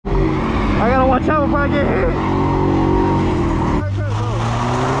watch out before I get hit.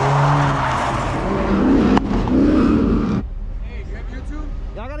 Hey, you have YouTube?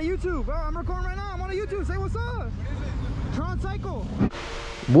 Yeah, I got a YouTube, bro. I'm recording right now. I'm on a YouTube. Say what's up. What is it? Tron Cycle.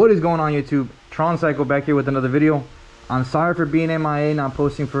 What is going on, YouTube? Tron Cycle back here with another video. I'm sorry for being MIA, not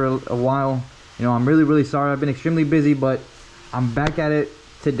posting for a while. You know, I'm really sorry. I've been extremely busy, but I'm back at it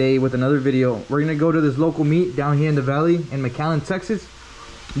today with another video. We're gonna go to this local meet down here in the valley in McAllen, Texas.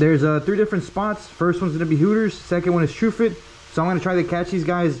 There's 3 different spots. First one's gonna be Hooters, second one is Truefit. So I'm gonna try to catch these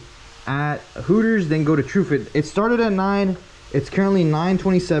guys at Hooters, then go to Truefit. It started at 9, it's currently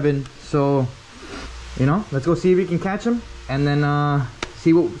 9:27. So, you know, let's go see if we can catch them, and then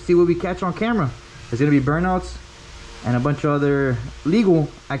see what we catch on camera. There's gonna be burnouts and a bunch of other legal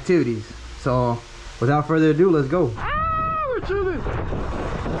activities. So without further ado, let's go. Ah, we're chilling.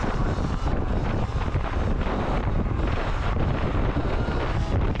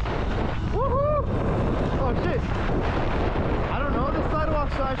 Woohoo! Oh shit! I don't know the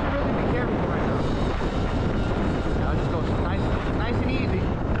sidewalk, so I should really be careful right now. Yeah, I'll just go nice and easy.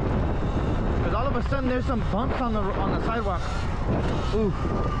 Because all of a sudden there's some bumps on the sidewalk. Ooh.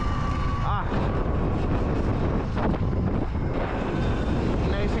 Ah.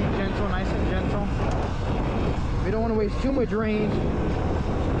 Nice and gentle. We don't want to waste too much range.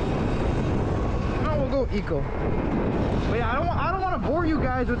 No, we'll go eco. But yeah, I don't want to bore you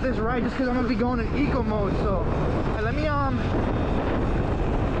guys with this ride just because I'm gonna be going in eco mode. So let me yeah,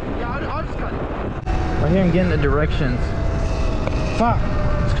 I'll just cut it. Right here I'm getting the directions. Fuck.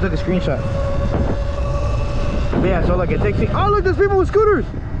 Let's take a screenshot. But yeah, so like it takes me. Oh look, there's people with scooters.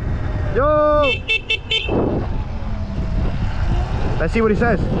 Yo. Let's see what he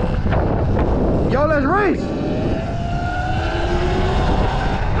says. Yo, let's race.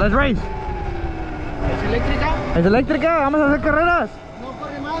 Let's race. ¿Es eléctrica? Es eléctrica, vamos a hacer carreras. ¿No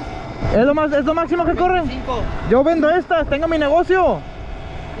corre más? Es lo máximo que corre. 5. Yo vendo estas, tengo mi negocio.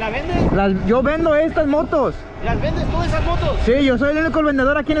 ¿La vendes? Yo vendo estas motos. ¿Las vendes tú esas motos? Sí, yo soy el único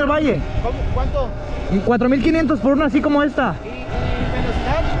vendedor aquí en el valle. ¿Cómo? ¿Cuánto? 4,500 por una así como esta. ¿Y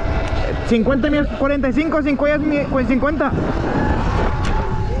velocidad? 50 millas, 45, 50.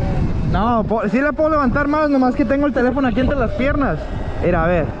 No, sí la puedo levantar más, nomás que tengo el teléfono aquí entre las piernas. Mira, a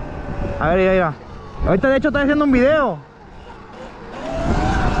ver, mira. Ahorita de hecho estoy haciendo un video.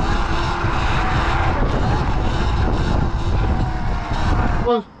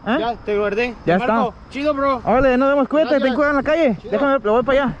 ¿Eh? Ya, te guardé. Ya Te está. marco. Chido, bro. Órale, nos vemos, cuídate, Gracias. ten cuidado en la calle. Chido. Déjame ver, lo voy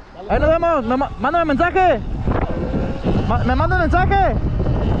para allá. Ahí nos vemos, mándame mensaje. Me manda un mensaje.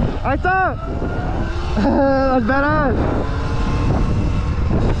 Ahí está. That's badass.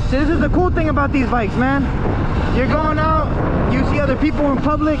 See, this is the cool thing about these bikes, man. You're going out, you see other people in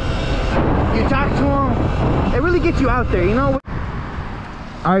public, you talk to them. It really gets you out there, you know?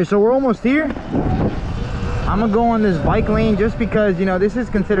 Alright, so we're almost here. I'm gonna go on this bike lane just because, you know, this is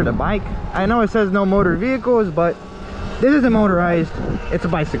considered a bike. I know it says no motor vehicles, but this isn't motorized. It's a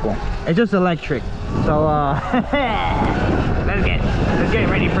bicycle. It's just electric. So, let's get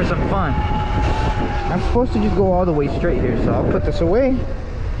ready for some fun. I'm supposed to just go all the way straight here, so I'll put this away.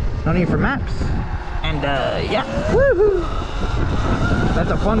 No need for maps. And yeah, woohoo! Let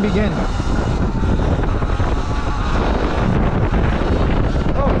the fun begin.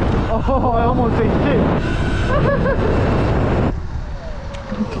 Oh, I almost ate shit.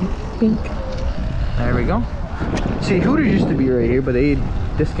 There we go. See, Hooters used to be right here, but they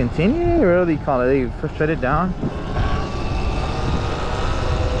discontinued, or what do they call it? They shut it down.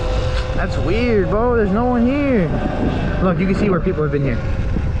 That's weird, bro. There's no one here. Look, you can see where people have been here.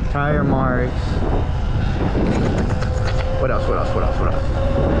 Tire marks. What else?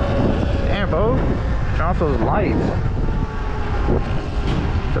 Damn, bro. Turn off those lights.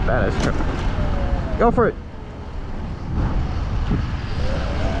 It's a badass trip. Go for it.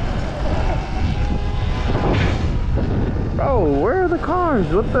 Bro, where are the cars?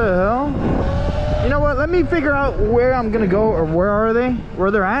 What the hell? You know what? Let me figure out where I'm gonna go, or where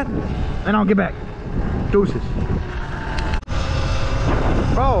they're at, and I'll get back. Deuces.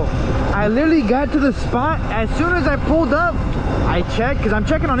 Bro, I literally got to the spot. As soon as I pulled up, I checked, because I'm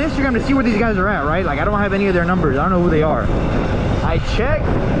checking on Instagram to see where these guys are at, right? Like, I don't have any of their numbers. I don't know who they are. I checked.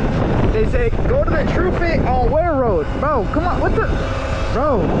 They say, go to the Truefit on Ware Road. Bro, come on. What the?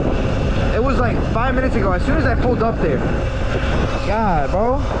 Bro, it was like 5 minutes ago. As soon as I pulled up there. God,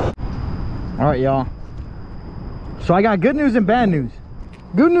 bro. All right, y'all. So I got good news and bad news.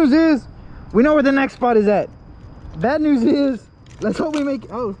 Good news is, we know where the next spot is at. Bad news is, let's hope we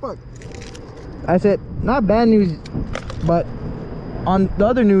make, oh fuck. I said, not bad news, but on the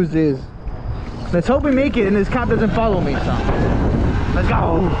other news is, let's hope we make it and this cop doesn't follow me, so. Let's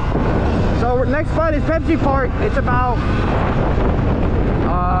go. So next spot is Pepsi Park. It's about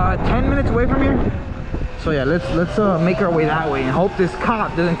 10 minutes away from here. So yeah, let's make our way that way and hope this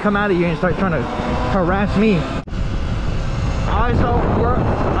cop doesn't come out of here and start trying to harass me. Alright, so we're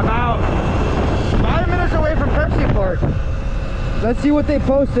about 5 minutes away from Pepsi Park. Let's see what they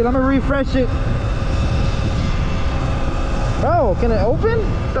posted. I'm gonna refresh it. Oh, can it open?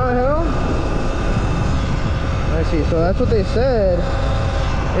 What the hell? Let's see. So that's what they said.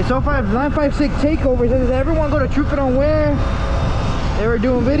 It's 956 takeover. It says everyone go to Truth It On Where. They were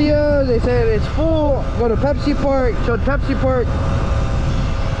doing videos. They said it's full. Go to Pepsi Park. Showed Pepsi Park.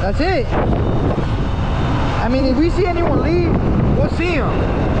 That's it. I mean, if we see anyone leave, we'll see them.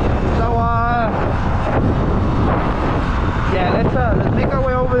 So yeah, let's make our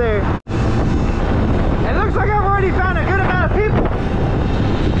way over there. It looks like I've already found a good amount of people.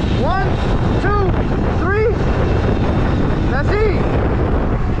 1, 2, 3. Let's see.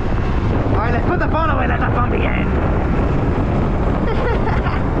 All right, let's put the phone away. Let the fun begin.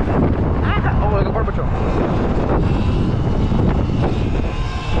 Oh, like a border patrol.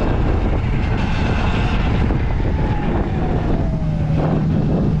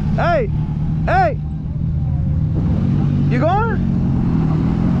 Hey, hey, you going?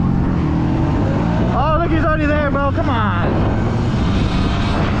 Oh, look, he's already there, bro. Come on.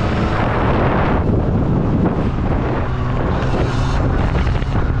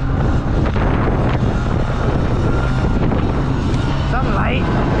 Something light.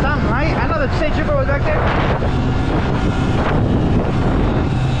 Something light. I know the state trooper was back there.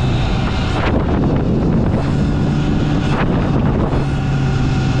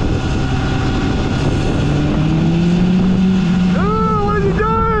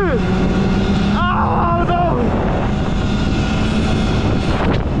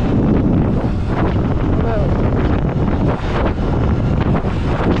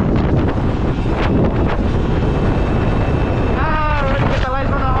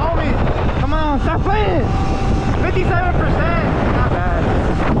 Stop playing! 57%! Not bad.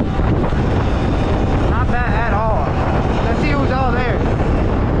 Not bad at all. Let's see who's all there.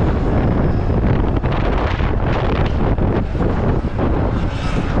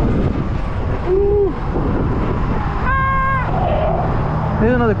 Ooh.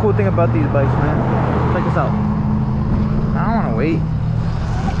 Here's another cool thing about these bikes, man. Check this out. I don't want to wait.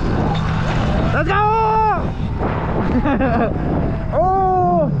 Let's go!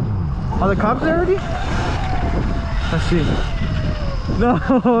 Oh! Are the cops there already? Let's see. No,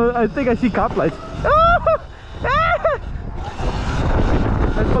 I think I see cop lights.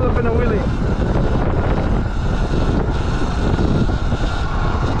 Let's pull up in a wheelie.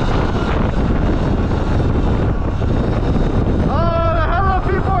 Oh, the hell of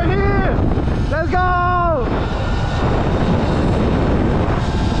people are here! Let's go!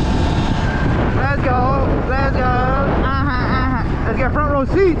 Let's go! Let's go! Let's get front row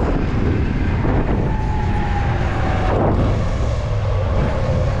seats!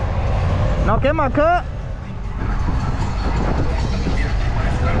 No quema cut.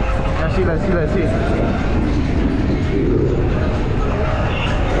 Let's see, let's see, let's see.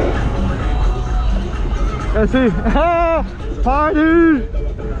 Let's see. Party!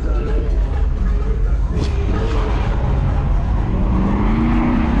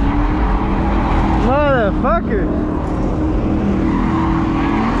 Motherfucker!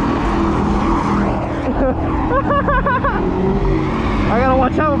 I gotta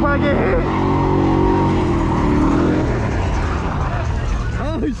watch out before I get hit.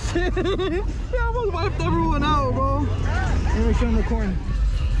 Oh shit! Yeah, I almost wiped everyone out, bro. Let me show them the corner.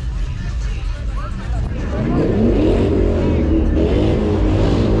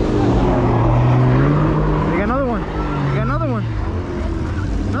 We got another one. We got another one.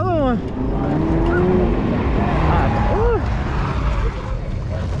 Another one.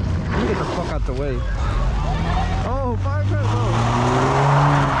 Let me get the fuck out the way. Oh, fire truck, oh.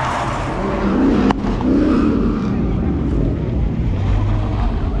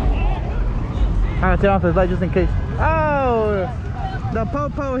 Alright, turn off this light just in case. Oh, the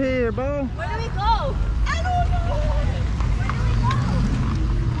po-po here, bro. Where do we go? I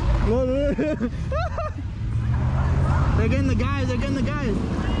don't know. They're getting the guys, they're getting the guys.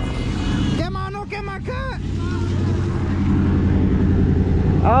 Come on, no, get my cut.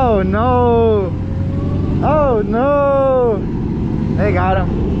 Oh no. Oh no. They got him.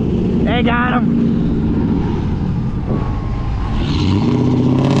 They got him.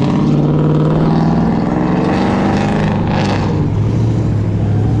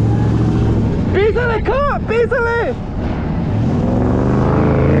 Písale, cop, písale.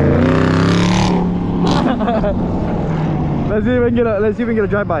 Let's see if we can get a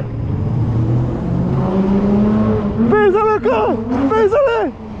drive-by. Pésale acá!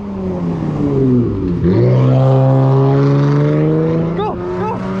 Pésale! Go! Go!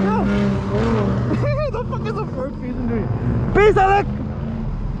 Go! The fuck is a bird feeding doing? Pésale!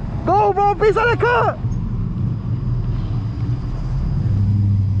 Go, bro! Pésale acá!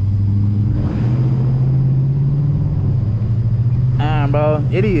 Ah, bro.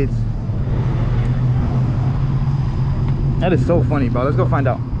 Idiots. That is so funny, bro. Let's go find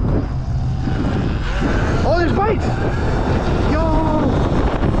out. Oh, there's bikes! Yo!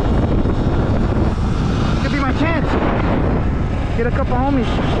 Could be my chance. Get a couple homies.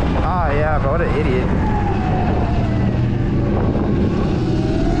 Ah, yeah, bro. What an idiot.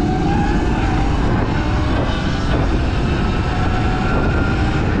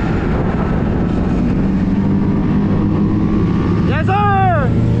 Yes, sir!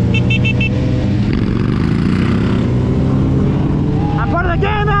 I'm part of the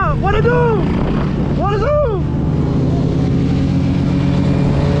gang now! What to do? What to do?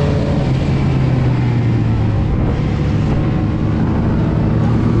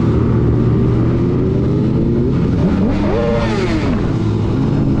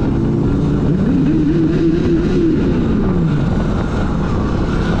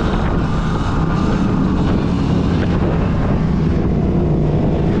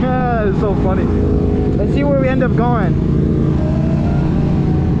 Yeah, it's so funny. Let's see where we end up going.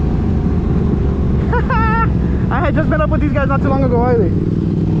 I had just met up with these guys not too long ago either.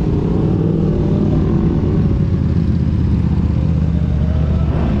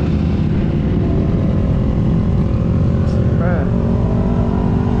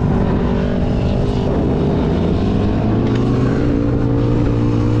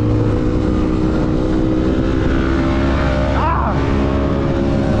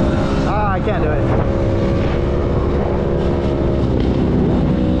 I can't do it.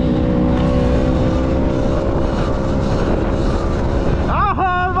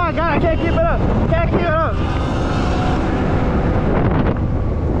 I can't keep it up. Can't keep it up.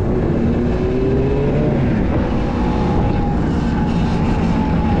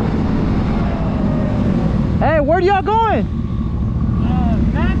 Hey, where y'all going?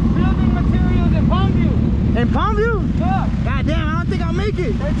 Max Building Materials in Palmview. In Palmview? Yeah. God damn, I don't think I'll make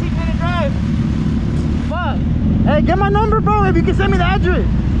it. 13-minute drive. Fuck. Hey, get my number, bro, if you can send me the address.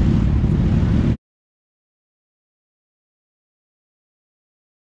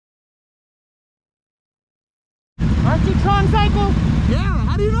 Aren't you Tron Cycle? Yeah,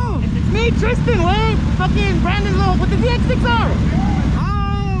 how do you know? It's me, Tristan, Wade, fucking Brandon Lowe with the ZX6R.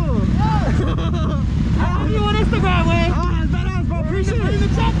 Oh! I have you on Instagram, Wade. Oh, that's badass, bro. Appreciate We're in it. the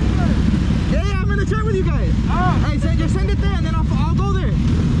chat. Yeah, yeah, I'm in the chat with you guys. Oh. Hey, just send it there and then I'll go there.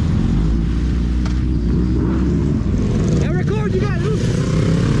 And record, you guys.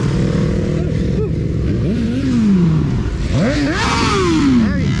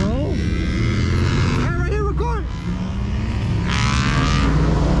 There you go. Hey, right here, record.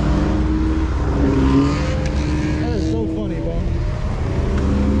 That is so funny, bro.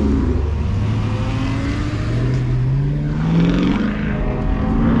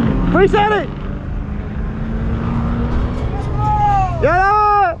 Appreciate it.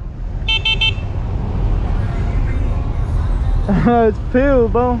 Yeah. It's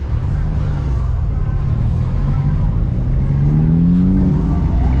peeled, bro.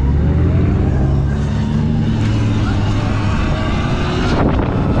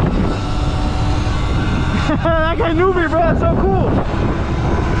 That guy knew me, bro. That's so cool.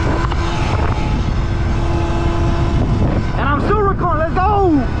 And I'm still recording. Let's go.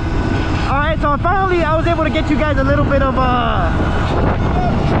 All right, so finally I was able to get you guys a little bit of hey,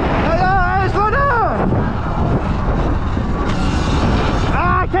 slow down.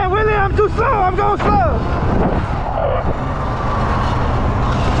 I can't wheel it. I'm too slow. I'm going slow.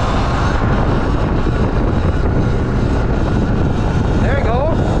 There you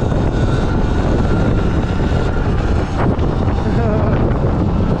go.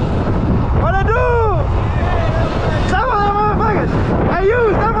 What I do? Stop on them motherfuckers! Hey, you!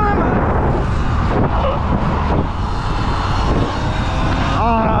 Stop on them!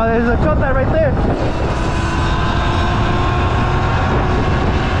 Oh, there's a chota right there.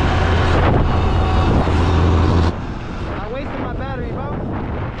 I wasted my battery, bro.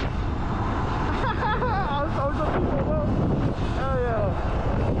 I'm so cool, bro. Hell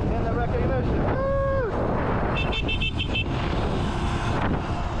yeah. And the recognition.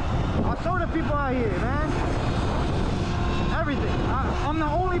 I saw the people out here, man. Everything. I'm the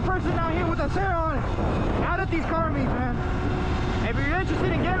only person out here with a Surron out at these car meets, man. If you're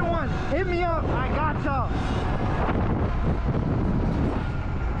interested in getting one, hit me up. I got y'all.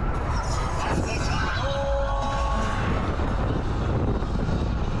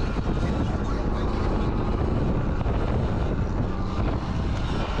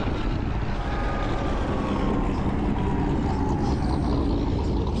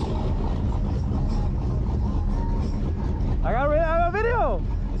 I got a video.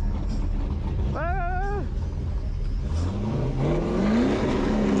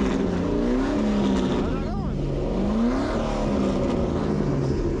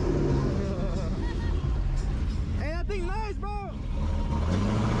 Hey, that thing nice, bro.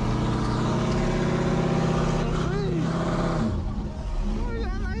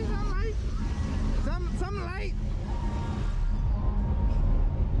 Something light.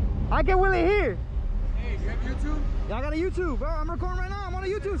 I can really hear. Hey, you have YouTube? Yeah, I got a YouTube, bro. I'm recording right now. I'm on a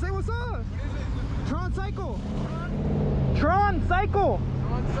YouTube. Say what's up. What is it? Tron Cycle. Tron Cycle.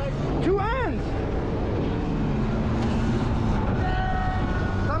 On site? 2 ends.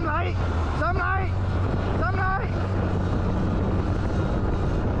 Some light. Some light. Some light.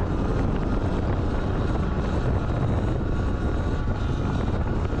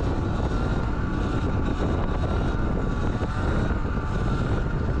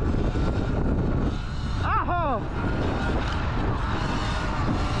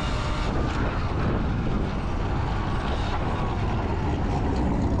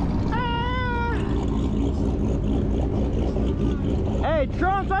 Hey,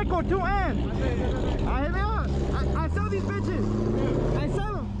 Tron Cycle 2 ends. I hit me up. I sell these bitches. I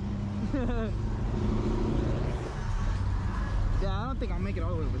sell them. Yeah, I don't think I'll make it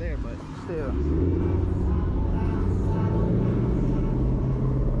all the way over there, but still.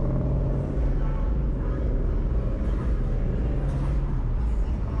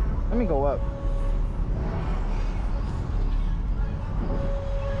 Let me go up.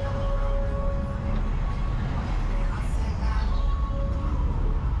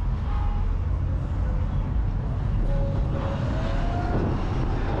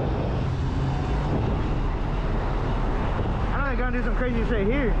 Gonna do some crazy shit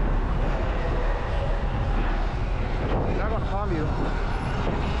here. Not gonna palm you.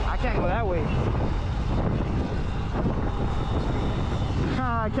 I can't go that way.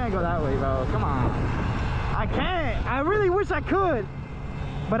 I can't go that way, bro. Come on. I can't. I really wish I could,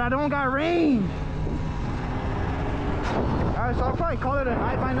 but I don't got range. Alright, so I'll probably call it a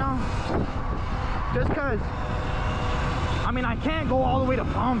night by now. Just cause I mean I can't go all the way to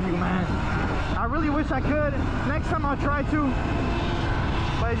Palmview, man. I really wish I could. Next time I'll try to.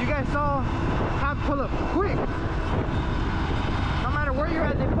 But as you guys saw, have pull up quick. No matter where you're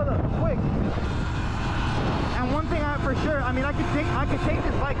at, they pull up quick. And one thing I for sure, I mean I could take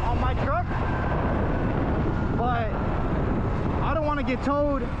this bike on my truck, but I don't want to get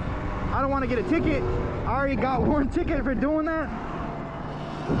towed. I don't want to get a ticket. I already got one ticket for doing that.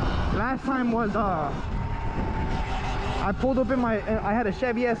 Last time was I pulled up in I had a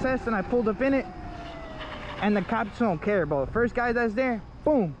Chevy SS and I pulled up in it, and the cops don't care, bro. First guy that's there,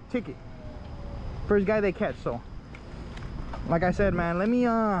 boom, ticket. First guy they catch. So like I said, man, let me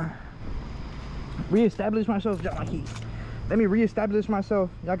reestablish myself. Drop my keys. Let me reestablish myself.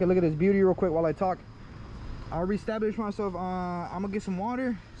 Y'all can look at this beauty real quick while I talk. I'll reestablish myself. I'm gonna get some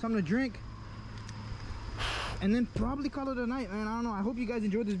water, something to drink, and then probably call it a night, man. I don't know. I hope you guys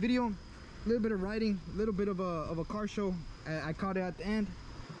enjoyed this video. A little bit of riding, a little bit of a car show. I caught it at the end.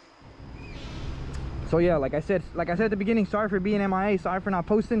 So yeah, like I said at the beginning, sorry for being MIA, sorry for not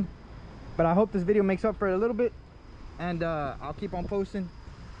posting, but I hope this video makes up for it a little bit, and I'll keep on posting.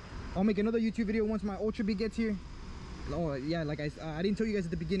 I'll make another YouTube video once my Ultra B gets here. Oh yeah, like I didn't tell you guys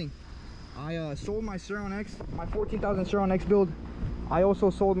at the beginning, I sold my Surron X, my 14,000 Surron X build. I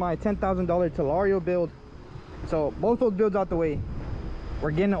also sold my $10,000 Telario build. So both those builds out the way. We're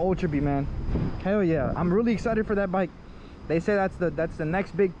getting an Ultra B, man. Hell yeah, I'm really excited for that bike. They say that's the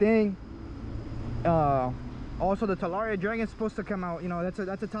next big thing. Also the Telario Dragon's supposed to come out. You know,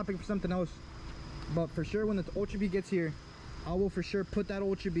 that's a topic for something else. But for sure, when the Ultra B gets here, I will for sure put that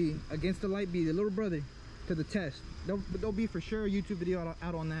Ultra B against the Light B, the little brother, to the test. There'll be for sure a YouTube video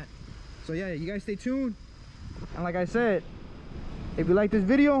out on that. So yeah, you guys stay tuned. And like I said, if you like this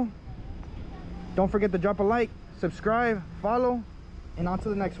video, don't forget to drop a like, subscribe, follow, and on to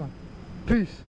the next one. Peace.